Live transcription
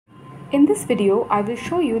In this video, I will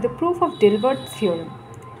show you the proof of Dilworth's theorem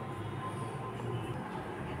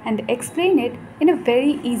and explain it in a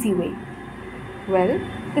very easy way. Well,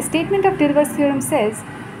 the statement of Dilworth's theorem says,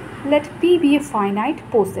 let P be a finite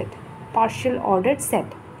poset, partial ordered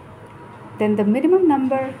set. Then the minimum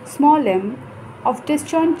number, small m, of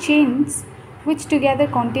disjoint chains which together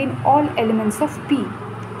contain all elements of P,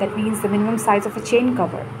 that means the minimum size of a chain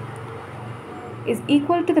cover, is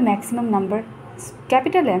equal to the maximum number,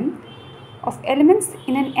 capital M, of elements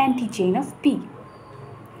in an antichain of P.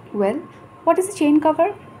 Well, what is a chain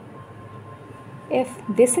cover? If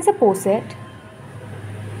this is a poset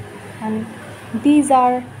and these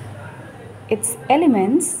are its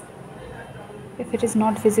elements, if it is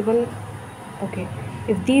not visible, okay,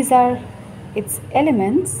 if these are its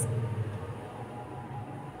elements,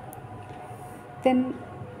 then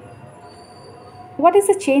what is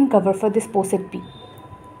the chain cover for this poset P?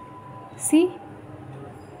 See,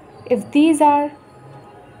 if these are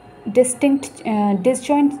distinct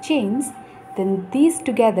disjoint chains, then these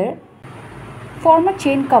together form a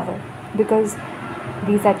chain cover because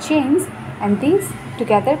these are chains and these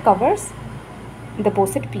together covers the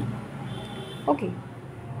poset P. Okay.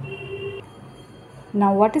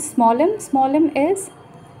 Now what is small m? Small m is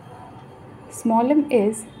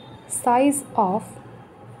size of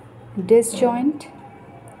disjoint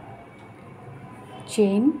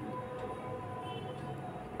chain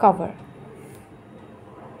cover.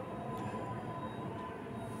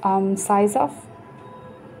 Size of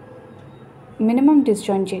minimum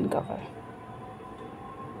disjoint chain cover,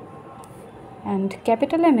 and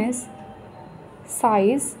capital M is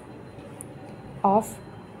size of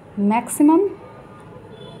maximum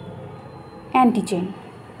antichain.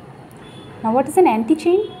 Now what is an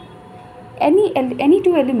antichain? Any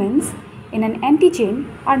two elements in an antichain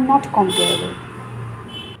are not comparable.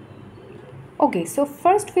 Okay, so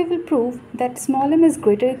first we will prove that small m is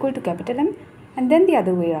greater or equal to capital M, and then the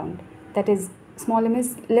other way around, that is small m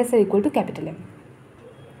is lesser or equal to capital M.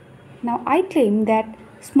 Now I claim that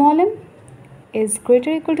small m is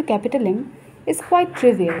greater or equal to capital M is quite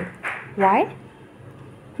trivial. Why?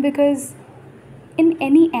 Because in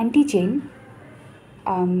any antichain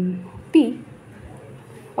P,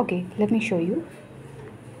 okay, let me show you.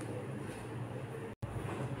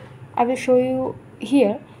 I will show you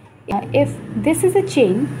here. If this is a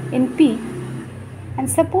chain in P, and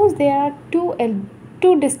suppose there are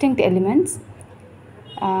two distinct elements,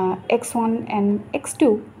 x1 and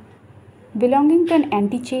x2, belonging to an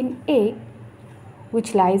antichain A,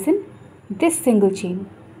 which lies in this single chain.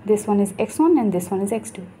 This one is x1 and this one is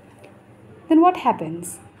x2. Then what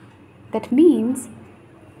happens? That means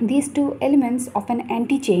these two elements of an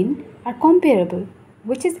antichain are comparable,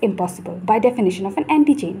 which is impossible by definition of an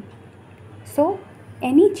antichain. So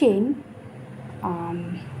any chain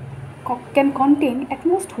can contain at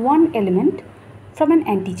most one element from an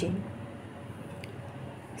antichain.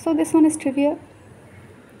 So this one is trivial.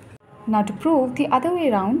 Now to prove the other way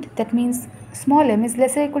around, that means small m is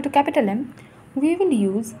lesser or equal to capital M, we will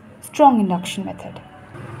use strong induction method.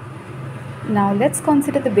 Now let's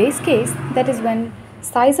consider the base case, that is when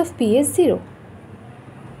size of P is 0.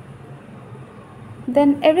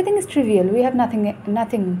 Then everything is trivial, we have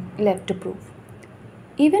nothing left to prove.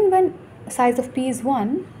 Even when size of P is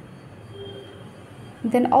 1,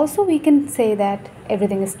 then also we can say that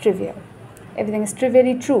everything is trivial. Everything is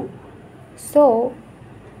trivially true. So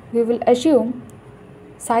we will assume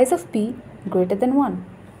size of P greater than 1.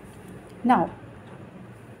 Now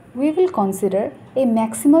we will consider a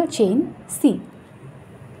maximal chain C.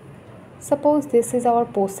 Suppose this is our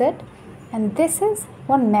poset and this is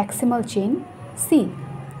one maximal chain C.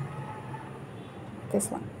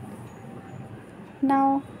 This one.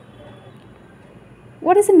 Now,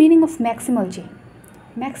 what is the meaning of maximal chain?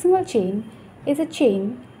 Maximal chain is a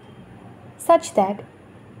chain such that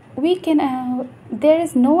we can there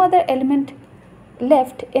is no other element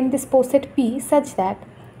left in this poset P such that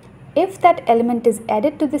if that element is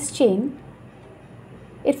added to this chain,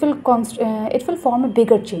 it will form a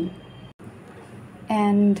bigger chain.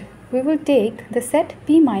 And we will take the set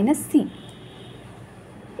P minus C.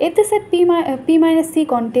 If the set P minus C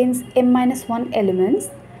contains m minus 1 elements,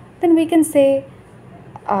 then we can say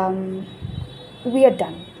we are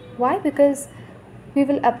done. Why? Because we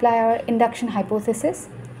will apply our induction hypothesis.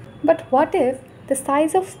 But what if the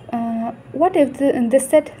size of the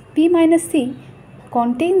set P minus C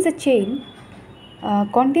contains a chain,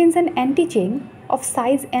 contains an antichain of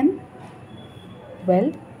size m?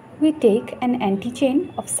 Well, we take an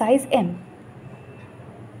antichain of size m.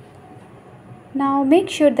 Now make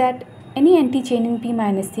sure that any antichain in P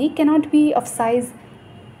minus C cannot be of size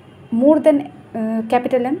more than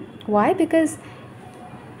capital M. Why? Because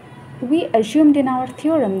we assumed in our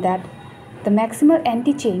theorem that the maximal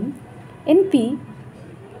antichain in P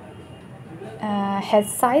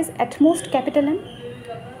has size at most capital M.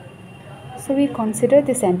 So we consider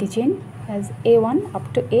this antichain as A1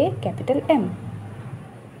 up to A capital M.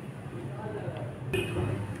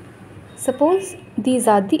 Suppose these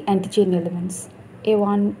are the antichain elements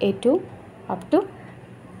A1, A2 up to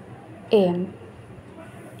Am.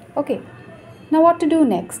 Okay, now what to do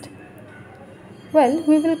next? Well,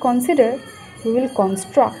 we will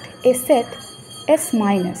construct a set S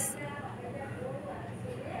minus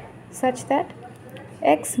such that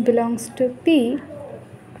X belongs to P.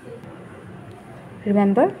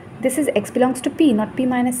 Remember, this is X belongs to P, not P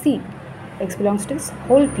minus C. X belongs to this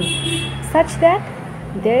whole P, such that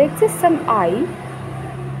there exists some I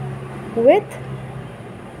with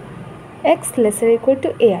X lesser or equal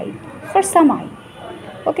to AI for some I.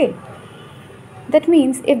 Okay, that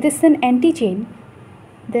means if this is an antichain,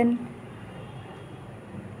 then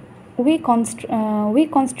we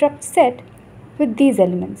construct set with these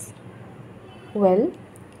elements. Well,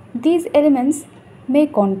 these elements may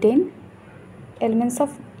contain elements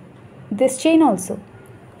of this chain also.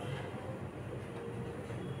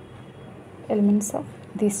 Elements of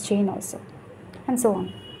this chain also, and so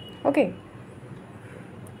on. Okay.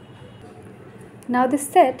 Now this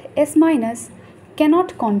set S minus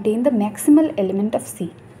cannot contain the maximal element of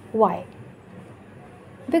C. Why?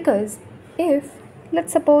 Because if,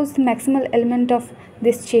 let's suppose the maximal element of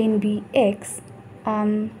this chain be X,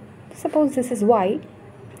 suppose this is Y,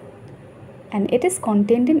 and it is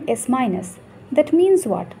contained in S minus, that means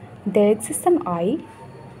what? There exists some I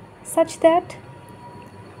such that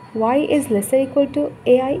Y is lesser or equal to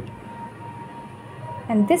AI,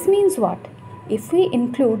 and this means what? If we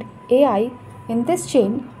include AI in this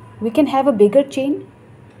chain, we can have a bigger chain,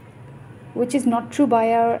 which is not true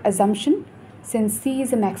by our assumption, since C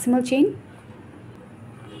is a maximal chain.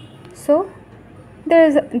 So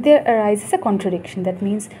there arises a contradiction. That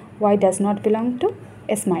means Y does not belong to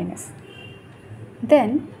S minus.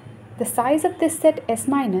 Then the size of this set S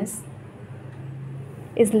minus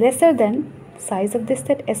is lesser than size of this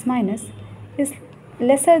set S minus is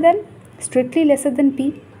lesser than, strictly lesser than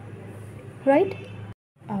P, right?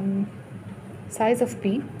 Size of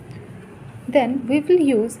P. Then we will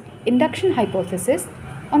use induction hypothesis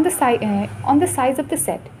on the size of the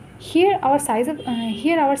set. Here our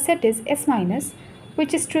set is S minus,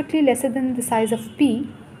 which is strictly lesser than the size of P.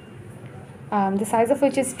 The size of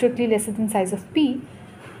which is strictly lesser than size of P.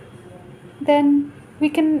 Then we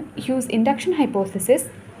can use induction hypothesis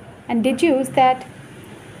and deduce that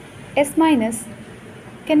S minus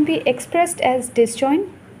can be expressed as disjoint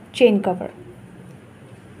chain cover.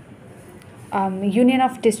 Union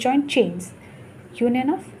of disjoint chains, union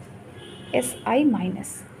of Si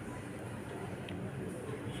minus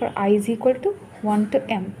for I is equal to 1 to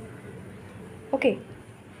M. Okay,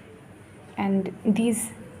 and these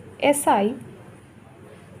Si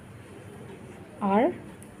are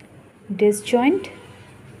disjoint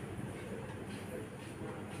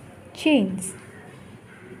chains.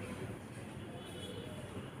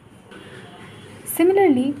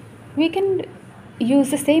 Similarly, we can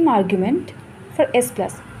use the same argument for S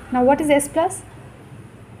plus. Now what is S plus?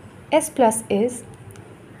 S plus is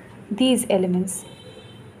these elements.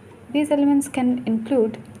 These elements can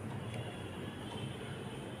include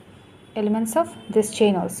elements of this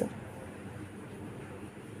chain also.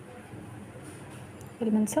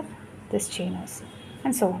 Elements of this chain also,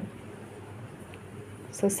 and so on.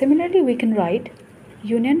 So similarly, we can write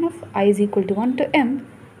union of I is equal to 1 to M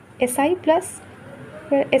Si plus,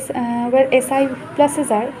 where Si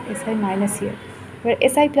pluses are Si minus here, where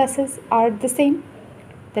Si pluses are the same.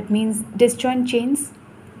 That means disjoint chains.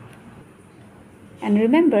 And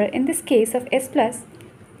remember, in this case of S plus,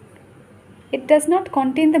 it does not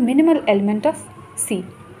contain the minimal element of C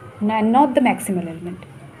and not the maximal element.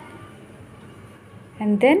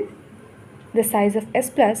 And then the size of S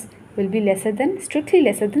plus will be strictly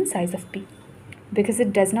lesser than size of P, because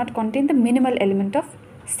it does not contain the minimal element of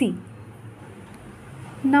C.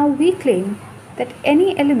 Now we claim that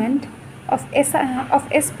any element of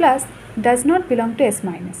S plus does not belong to S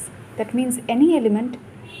minus. That means any element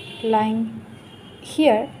lying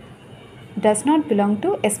here does not belong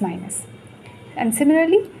to S minus. And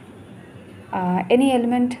similarly, any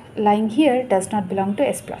element lying here does not belong to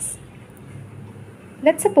S plus.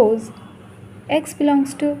 Let's suppose X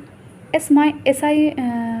belongs to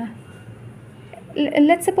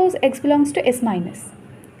let's suppose X belongs to S minus.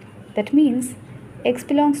 That means X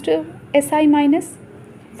belongs to Si minus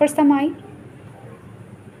for some I,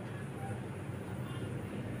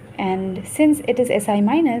 and since it is Si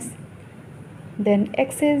minus, then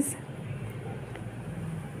x is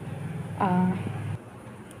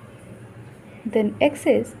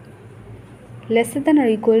lesser than or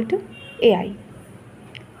equal to ai.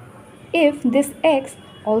 If this x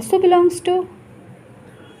also belongs to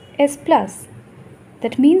s plus,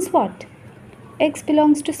 that means what? X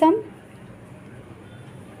belongs to some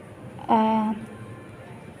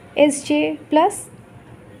sj plus,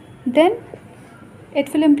 then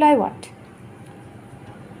it will imply what?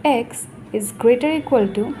 X is greater or equal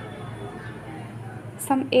to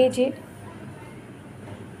some aj.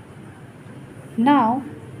 Now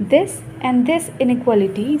this and this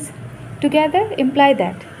inequalities together imply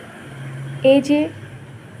that aj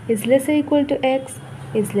is less or equal to x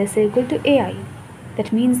is less or equal to ai.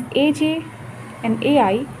 That means aj and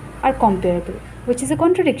ai are comparable, which is a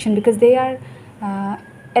contradiction because they are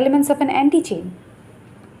elements of an antichain.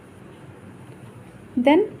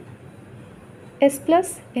 Then s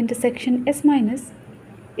plus intersection s minus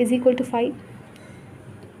is equal to phi.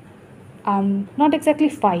 Not exactly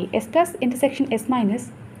phi. S plus intersection s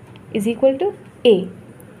minus is equal to a,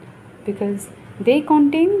 because they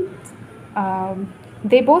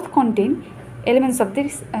both contain elements of the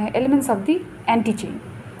antichain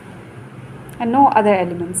and no other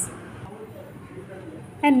elements.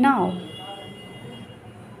 And now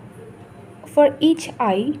for each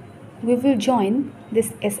I, we will join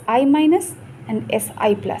this Si minus and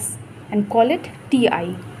Si plus and call it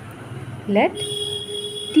Ti. Let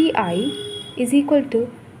Ti is equal to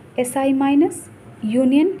Si minus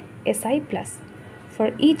union Si plus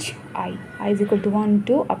for each I is equal to 1,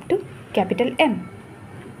 2 up to capital M.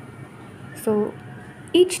 So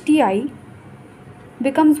each Ti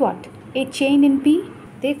becomes what? A chain in P.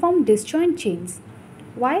 They form disjoint chains.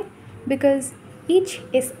 Why? Because each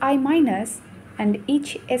Si minus and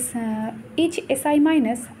each Si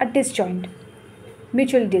minus are disjoint,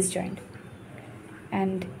 mutually disjoint,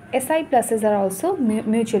 and Si pluses are also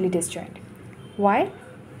mutually disjoint. Why?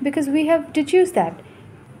 Because we have deduced that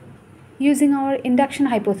using our induction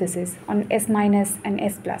hypothesis on S minus and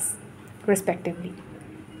S plus respectively.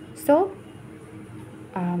 So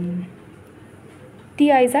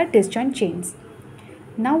Ti's are disjoint chains.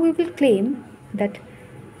 Now we will claim that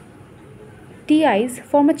Ti's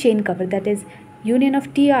form a chain cover, that is union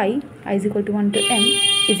of Ti I is equal to 1 to m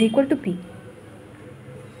is equal to P.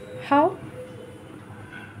 How?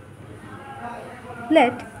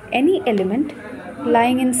 Let any element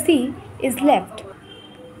lying in C is left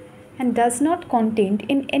and does not contained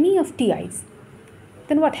in any of Ti's.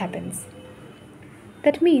 Then what happens?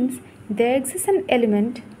 That means there exists an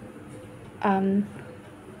element,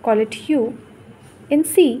 call it U, in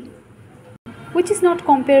C which is not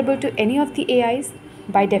comparable to any of the AIs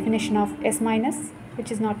by definition of S minus, which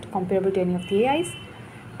is not comparable to any of the AIs.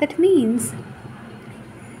 That means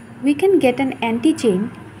we can get an antichain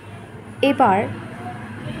A bar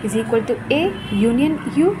is equal to A union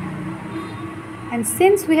U, and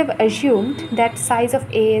since we have assumed that size of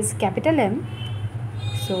A is capital M,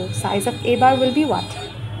 so size of A bar will be what?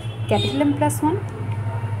 Capital M plus 1,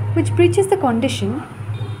 which breaches the condition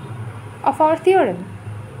of our theorem.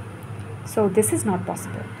 So this is not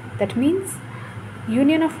possible. That means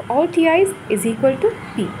union of all Ti's is equal to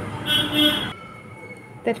P.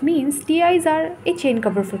 That means Ti's are a chain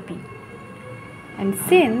cover for P. And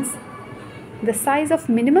since the size of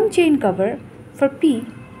minimum chain cover for P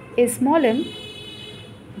is small m,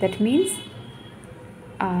 that means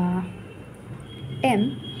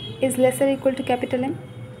M is less or equal to capital M,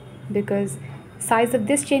 because size of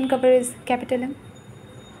this chain cover is capital M.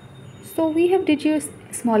 So we have deduced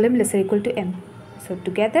small m less or equal to m. So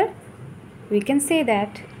together we can say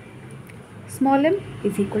that small m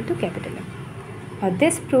is equal to capital M.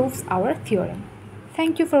 This proves our theorem.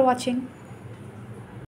 Thank you for watching.